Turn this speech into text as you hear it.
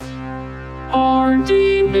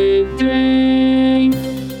Hardee Midday.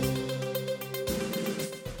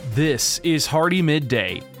 This is Hardee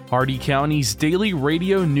Midday, Hardee County's daily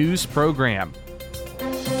radio news program.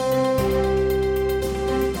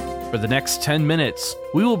 For the next 10 minutes,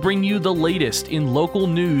 we will bring you the latest in local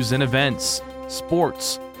news and events,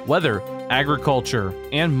 sports, weather, agriculture,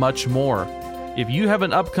 and much more. If you have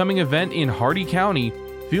an upcoming event in Hardee County,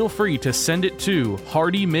 feel free to send it to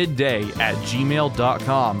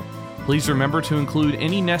hardeemidday@gmail.com. Please remember to include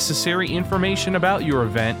any necessary information about your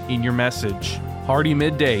event in your message. Hardee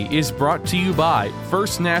Midday is brought to you by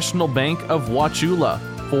First National Bank of Wauchula,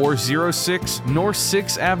 406 North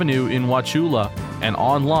 6th Avenue in Wauchula, and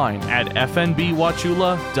online at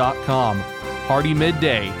fnbwauchula.com. Hardee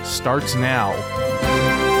Midday starts now.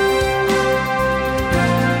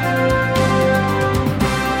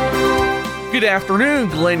 Good afternoon,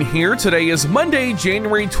 Glenn here. Today is Monday,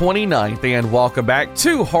 January 29th, and welcome back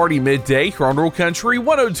to Hardee Midday here on Rural Country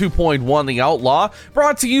 102.1 The Outlaw,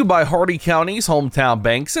 brought to you by Hardee County's hometown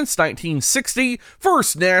bank since 1960,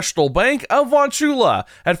 First National Bank of Wauchula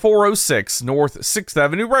at 406 North 6th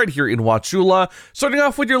Avenue right here in Wauchula. Starting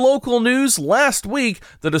off with your local news, last week,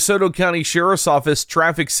 the DeSoto County Sheriff's Office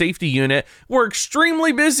Traffic Safety Unit were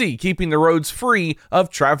extremely busy keeping the roads free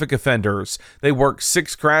of traffic offenders. They worked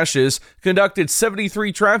 6 crashes, conducted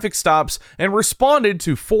 73 traffic stops, and responded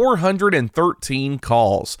to 413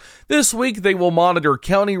 calls. This week, they will monitor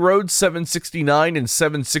County Road 769 and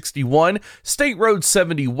 761, State Road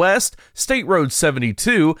 70 West, State Road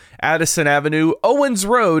 72, Addison Avenue, Owens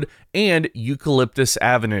Road, and Eucalyptus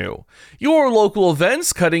Avenue. Your local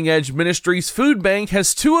events, Cutting Edge Ministries Food Bank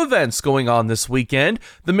has 2 events going on this weekend.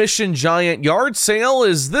 The Mission Giant Yard Sale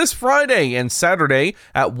is this Friday and Saturday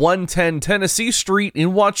at 110 Tennessee Street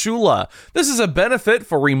in Wauchula. This is a benefit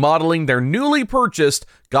for remodeling their newly purchased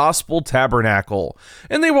Gospel Tabernacle.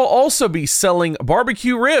 And they will also be selling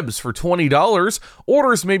barbecue ribs for $20.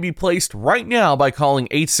 Orders may be placed right now by calling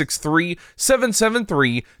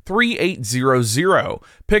 863-773-3800.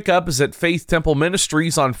 Pickup is at Faith Temple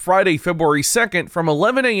Ministries on Friday, February 2nd from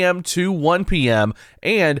 11 a.m. to 1 p.m.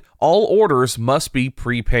 and all orders must be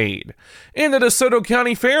prepaid. And the DeSoto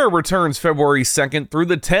County Fair returns February 2nd through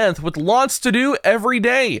the 10th with lots to do every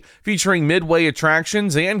day, featuring midway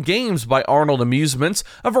attractions and games by Arnold Amusements,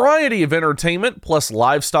 a variety of entertainment, plus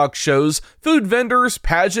livestock shows, food vendors,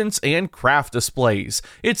 pageants, and craft displays.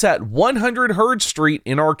 It's at 100 Hurd Street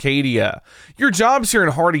in Arcadia. Your jobs here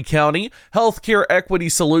in Hardee County, Healthcare Equity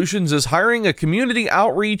Solutions is hiring a community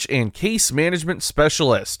outreach and case management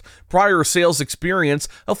specialist. Prior sales experience,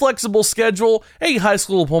 a flexible schedule, a high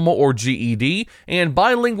school diploma or GED, and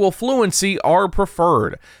bilingual fluency are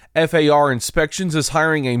preferred. FAR Inspections is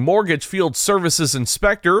hiring a mortgage field services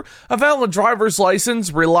inspector. A valid driver's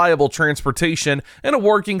license, reliable transportation, and a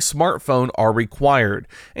working smartphone are required.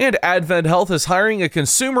 And Advent Health is hiring a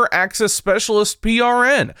consumer access specialist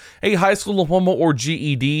PRN. A high school diploma or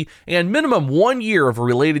GED and minimum 1 year of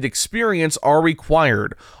related experience are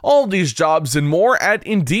required. All these jobs and more at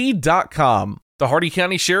Indeed.com. The Hardee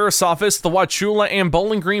County Sheriff's Office, the Wauchula and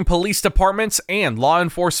Bowling Green Police Departments, and law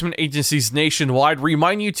enforcement agencies nationwide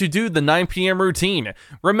remind you to do the 9 p.m. routine.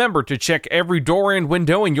 Remember to check every door and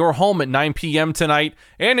window in your home at 9 p.m. tonight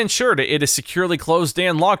and ensure that it is securely closed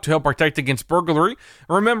and locked to help protect against burglary.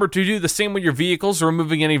 Remember to do the same with your vehicles,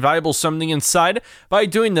 removing any valuables something inside. By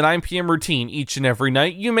doing the 9 p.m. routine each and every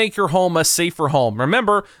night, you make your home a safer home.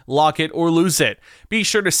 Remember, lock it or lose it. Be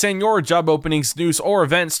sure to send your job openings, news, or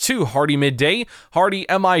events to Hardee Midday, Hardee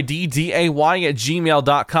MIDDAY at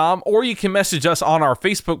gmail.com, or you can message us on our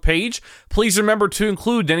Facebook page. Please remember to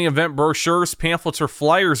include any event brochures, pamphlets, or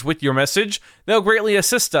flyers with your message. They'll greatly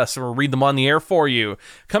assist us and we'll read them on the air for you.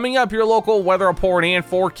 Coming up, your local weather report and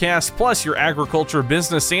forecast, plus your agriculture,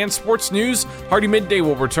 business, and sports news. Hardee Midday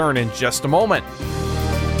will return in just a moment.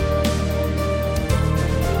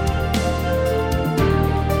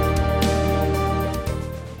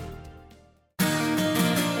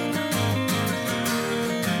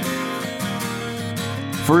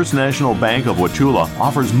 First National Bank of Wauchula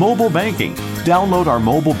offers mobile banking. Download our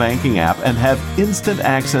mobile banking app and have instant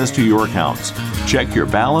access to your accounts. Check your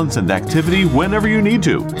balance and activity whenever you need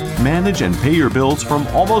to. Manage and pay your bills from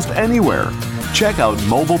almost anywhere. Check out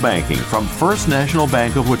mobile banking from First National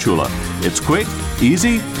Bank of Wauchula. It's quick,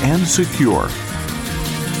 easy, and secure.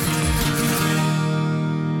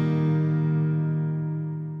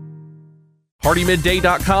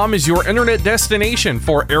 HardeeMidday.com is your internet destination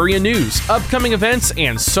for area news, upcoming events,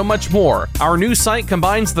 and so much more. Our news site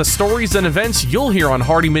combines the stories and events you'll hear on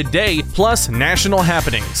Hardee Midday, plus national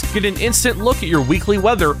happenings. Get an instant look at your weekly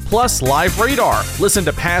weather, plus live radar. Listen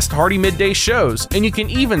to past Hardee Midday shows, and you can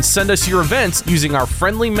even send us your events using our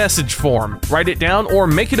friendly message form. Write it down or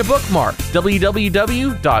make it a bookmark.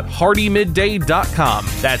 www.HardeeMidday.com.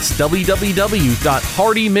 That's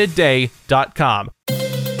www.HardeeMidday.com.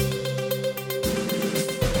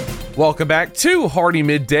 Welcome back to Hardee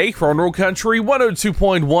Midday, Chrono Country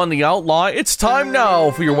 102.1 The Outlaw. It's time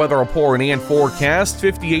now for your weather report and forecast.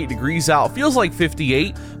 58 degrees out, feels like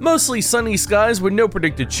 58. Mostly sunny skies with no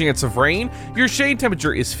predicted chance of rain. Your shade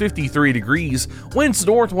temperature is 53 degrees. Winds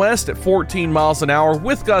northwest at 14 miles an hour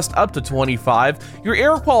with gusts up to 25. Your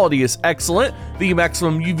air quality is excellent. The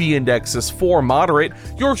maximum UV index is 4, moderate.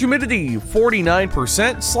 Your humidity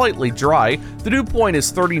 49%, slightly dry. The dew point is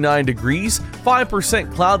 39 degrees.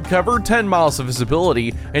 5% cloud cover, 10 miles of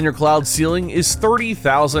visibility, and your cloud ceiling is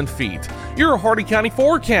 30,000 feet. Your Hardee County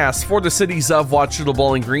forecast for the cities of Wauchula,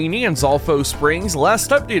 Bowling Green, and Zolfo Springs,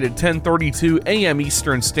 last updated 10:32 a.m.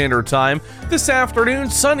 Eastern Standard Time. This afternoon,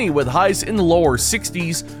 sunny with highs in the lower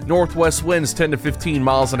 60s, northwest winds 10 to 15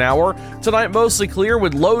 miles an hour. Tonight, mostly clear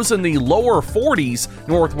with lows in the lower 40s,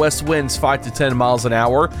 northwest winds 5 to 10 miles an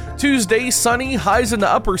hour. Tuesday, sunny, highs in the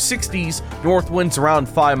upper 60s, north winds around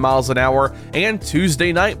 5 miles an hour. And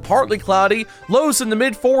Tuesday night, partly cloudy, lows in the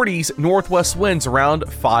mid 40s, northwest winds around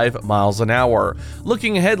 5 miles an hour.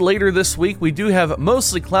 Looking ahead later this week, we do have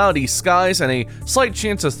mostly cloudy skies and a slight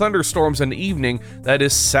chance of thunderstorms in the evening. That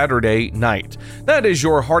is Saturday night. That is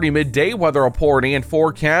your Hardee Midday weather report and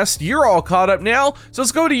forecast. You're all caught up now, so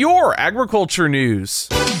let's go to your agriculture news.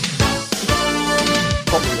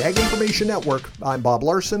 From the Ag Information Network, I'm Bob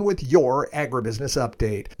Larson with your Agribusiness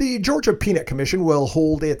Update. The Georgia Peanut Commission will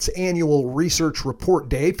hold its annual Research Report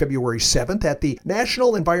Day February 7th at the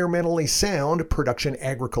National Environmentally Sound Production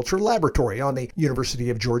Agriculture Laboratory on the University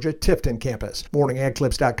of Georgia Tifton campus.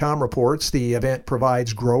 MorningAgClips.com reports the event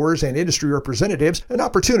provides growers and industry representatives an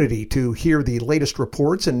opportunity to hear the latest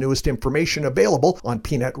reports and newest information available on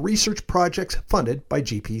peanut research projects funded by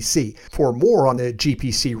GPC. For more on the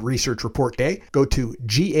GPC Research Report Day, go to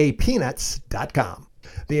gapeanuts.com.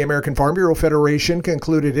 The American Farm Bureau Federation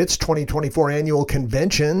concluded its 2024 annual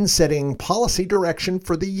convention, setting policy direction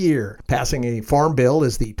for the year. Passing a farm bill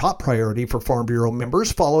is the top priority for Farm Bureau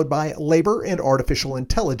members, followed by labor and artificial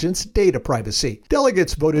intelligence data privacy.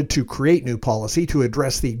 Delegates voted to create new policy to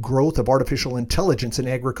address the growth of artificial intelligence in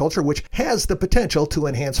agriculture, which has the potential to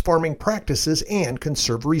enhance farming practices and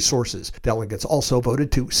conserve resources. Delegates also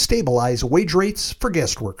voted to stabilize wage rates for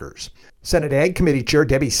guest workers. Senate Ag Committee Chair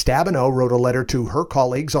Debbie Stabenow wrote a letter to her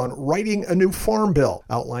colleagues on writing a new farm bill,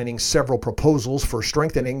 outlining several proposals for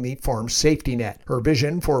strengthening the farm safety net. Her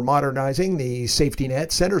vision for modernizing the safety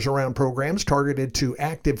net centers around programs targeted to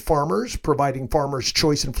active farmers, providing farmers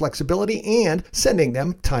choice and flexibility, and sending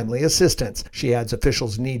them timely assistance. She adds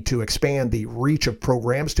officials need to expand the reach of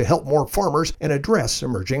programs to help more farmers and address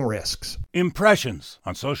emerging risks. Impressions.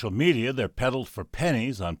 On social media, they're peddled for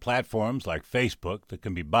pennies on platforms like Facebook that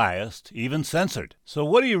can be biased, even censored. So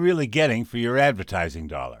what are you really getting for your advertising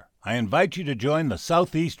dollar? I invite you to join the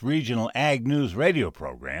Southeast Regional Ag News radio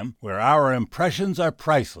program, where our impressions are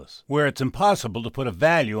priceless, where it's impossible to put a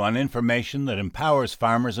value on information that empowers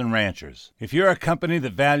farmers and ranchers. If you're a company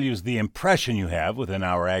that values the impression you have within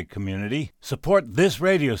our ag community, support this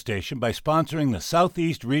radio station by sponsoring the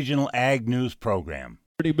Southeast Regional Ag News program.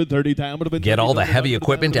 Get all the heavy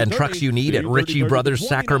equipment and trucks you need at Ritchie Brothers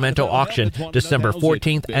Sacramento Auction, December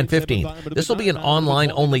 14th and 15th. This will be an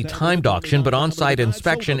online-only timed auction, but on-site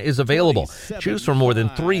inspection is available. Choose from more than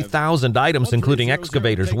 3,000 items, including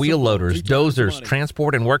excavators, wheel loaders, dozers,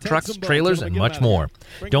 transport and work trucks, trailers, and much more.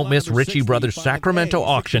 Don't miss Ritchie Brothers Sacramento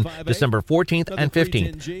Auction, December 14th and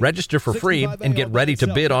 15th. Register for free and get ready to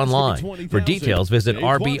bid online. For details, visit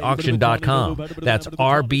rbauction.com. That's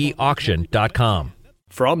rbauction.com.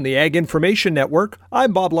 From the Ag Information Network,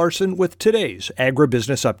 I'm Bob Larson with today's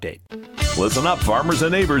Agribusiness Update. Listen up, farmers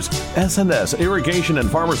and neighbors. S&S Irrigation and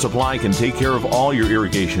Farmer Supply can take care of all your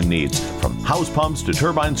irrigation needs, from house pumps to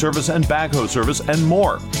turbine service and backhoe service and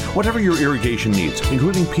more. Whatever your irrigation needs,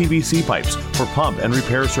 including PVC pipes for pump and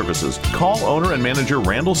repair services, call owner and manager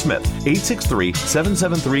Randall Smith,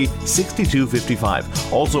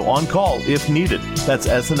 863-773-6255. Also on call if needed. That's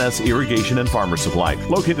S&S Irrigation and Farmer Supply,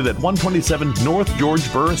 located at 127 North George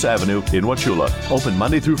Burris Avenue in Wauchula. Open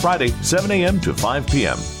Monday through Friday, 7 a.m. to 5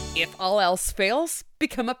 p.m. If all else fails,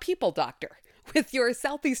 become a people doctor. with your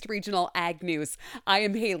Southeast Regional Ag News. I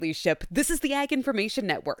am Haley Ship. This is the Ag Information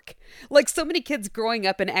Network. Like so many kids growing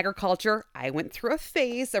up in agriculture, I went through a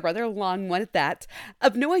phase, a rather long one at that,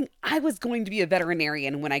 of knowing I was going to be a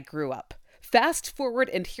veterinarian when I grew up. Fast forward,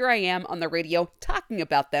 and here I am on the radio talking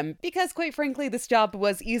about them because, quite frankly, this job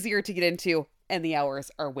was easier to get into and the hours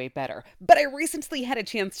are way better. But I recently had a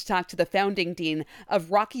chance to talk to the founding dean of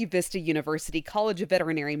Rocky Vista University College of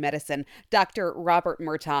Veterinary Medicine, Dr. Robert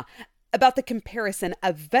Murtaugh, about the comparison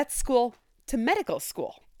of vet school to medical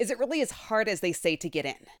school. Is it really as hard as they say to get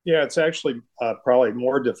in? Yeah, it's actually probably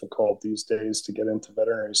more difficult these days to get into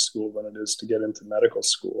veterinary school than it is to get into medical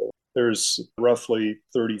school. There's roughly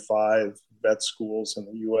 35 vet schools in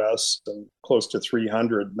the U.S. and close to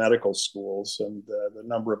 300 medical schools, and the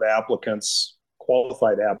number of applicants,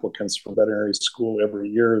 qualified applicants for veterinary school every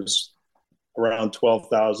year is around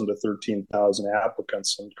 12,000 to 13,000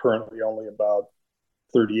 applicants, and currently only about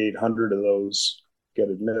 3,800 of those get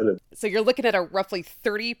admitted. So you're looking at a roughly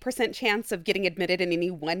 30% chance of getting admitted in any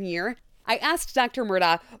 1 year. I asked Dr.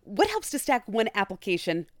 Murtaugh what helps to stack one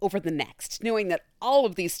application over the next, knowing that all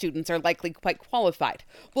of these students are likely quite qualified.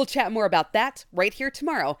 We'll chat more about that right here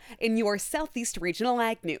tomorrow in your Southeast Regional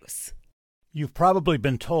Ag News. You've probably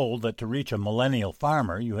been told that to reach a millennial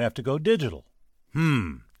farmer, you have to go digital.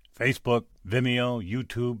 Facebook, Vimeo,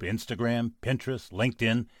 YouTube, Instagram, Pinterest,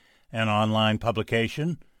 LinkedIn, an online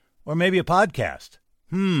publication, or maybe a podcast.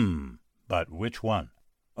 But which one?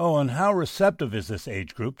 Oh, and how receptive is this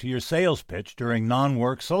age group to your sales pitch during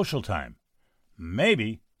non-work social time?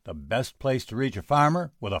 Maybe the best place to reach a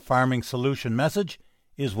farmer with a farming solution message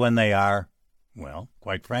is when they are, well,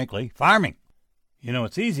 quite frankly, farming. You know,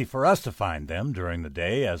 it's easy for us to find them during the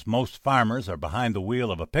day, as most farmers are behind the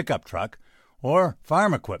wheel of a pickup truck or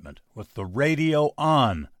farm equipment with the radio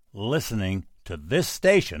on, listening to this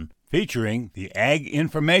station featuring the Ag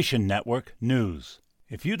Information Network News.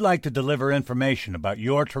 If you'd like to deliver information about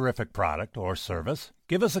your terrific product or service,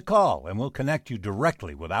 give us a call and we'll connect you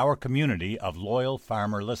directly with our community of loyal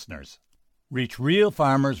farmer listeners. Reach real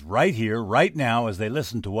farmers right here, right now, as they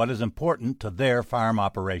listen to what is important to their farm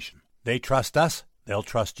operation. They trust us. They'll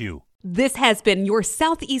trust you. This has been your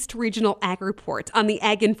Southeast Regional Ag Report on the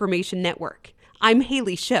Ag Information Network. I'm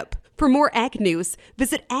Haley Ship. For more ag news,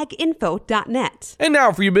 visit aginfo.net. And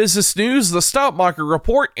now for your business news, the Stock Market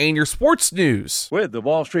Report, and your sports news. With the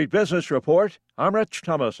Wall Street Business Report, I'm Rich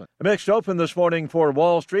Thomason. A mixed open this morning for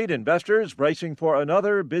Wall Street. Investors bracing for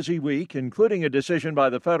another busy week, including a decision by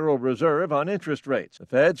the Federal Reserve on interest rates. The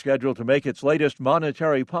Fed scheduled to make its latest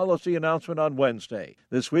monetary policy announcement on Wednesday.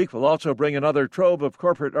 This week will also bring another trove of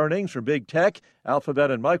corporate earnings from big tech. Alphabet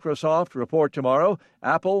and Microsoft report tomorrow.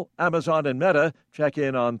 Apple, Amazon, and Meta check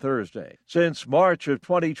in on Thursday. Since March of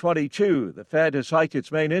 2022, the Fed has hiked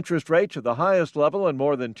its main interest rate to the highest level in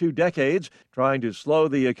more than 2 decades, trying to slow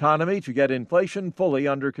the economy to get inflation fully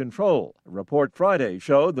under control. A report Friday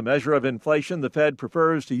showed the measure of inflation the Fed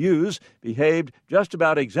prefers to use behaved just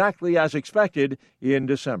about exactly as expected in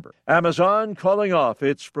December. Amazon calling off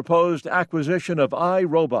its proposed acquisition of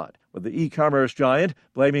iRobot, with the e-commerce giant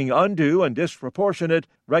blaming undue and disproportionate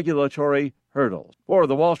regulatory hurdles. For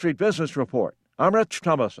the Wall Street Business Report, I'm Rich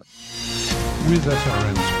Thomason. With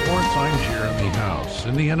SRN Sports, I'm Jeremy House.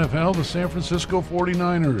 In the NFL, the San Francisco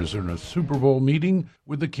 49ers are in a Super Bowl meeting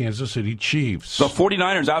with the Kansas City Chiefs. The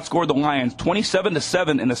 49ers outscored the Lions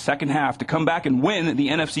 27-7 in the second half to come back and win the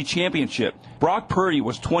NFC Championship. Brock Purdy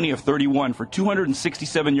was 20 of 31 for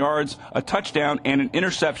 267 yards, a touchdown, and an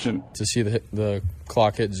interception. To see the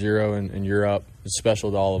clock hit zero and you're up is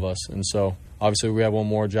special to all of us. And so obviously we have one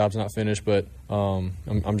more, job's not finished, but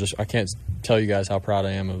I can't tell you guys how proud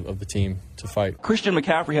I am of the team to fight. Christian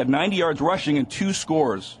McCaffrey had 90 yards rushing and 2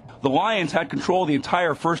 scores. The Lions had control the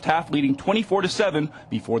entire first half, leading 24-7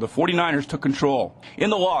 before the 49ers took control.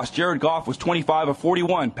 In the loss, Jared Goff was 25 of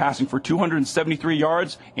 41, passing for 273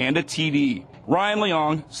 yards and a TD. Ryan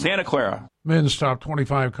Leong, Santa Clara. Men's top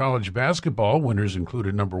 25 college basketball winners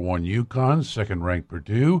included number 1 UConn, second-ranked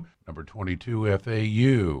Purdue, number 22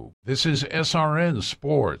 FAU. This is SRN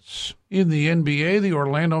Sports. In the NBA, the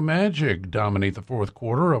Orlando Magic dominate the fourth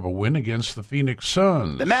quarter of a win against the Phoenix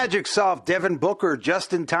Suns. The Magic saw Devin Booker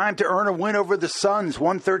just in time to earn a win over the Suns,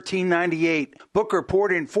 113-98. Booker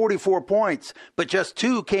poured in 44 points, but just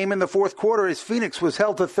 2 came in the fourth quarter as Phoenix was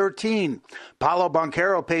held to 13. Paolo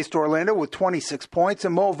Banchero paced Orlando with 26 points,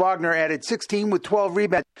 and Mo Wagner added 16 with 12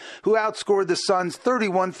 rebounds, who outscored the Suns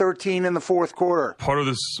 31-13 in the fourth quarter. Part of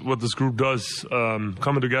this, what this group does,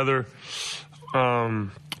 coming together,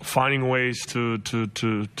 finding ways to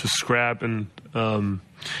scrap and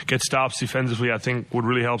get stops defensively, I think would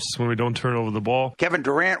really help us when we don't turn over the ball. Kevin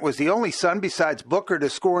Durant was the only Sun besides Booker to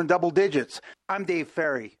score in double digits. I'm Dave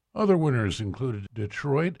Ferry. Other winners included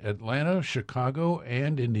Detroit, Atlanta, Chicago,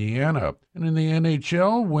 and Indiana. And in the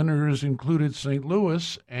NHL, winners included St.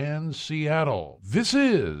 Louis and Seattle. This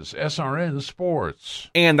is SRN Sports.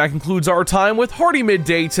 And that concludes our time with Hardee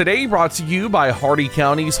Midday today, brought to you by Hardee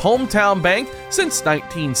County's hometown bank since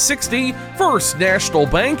 1960, First National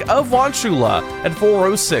Bank of Wauchula at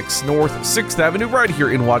 406 North 6th Avenue right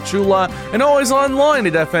here in Wauchula, and always online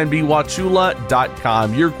at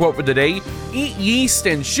fnbwauchula.com. Your quote for today: eat yeast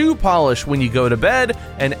and shoe polish when you go to bed,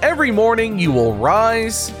 and every morning you will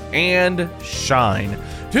rise and shine.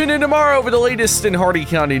 Tune in tomorrow for the latest in Hardee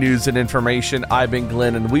County news and information. I've been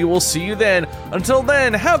Glenn, and we will see you then. Until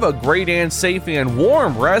then, have a great and safe and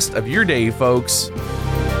warm rest of your day, folks.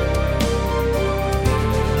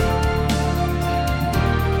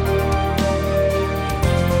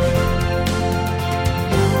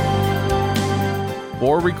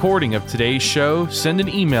 For a recording of today's show, send an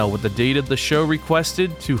email with the date of the show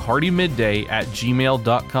requested to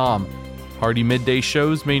hardeemidday@gmail.com. Hardee Midday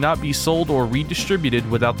shows may not be sold or redistributed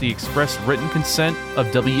without the express written consent of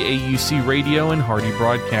WAUC Radio and Hardee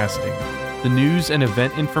Broadcasting. The news and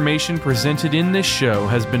event information presented in this show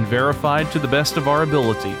has been verified to the best of our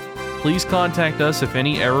ability. Please contact us if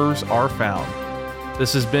any errors are found.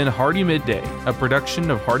 This has been Hardee Midday, a production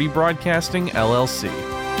of Hardee Broadcasting, LLC.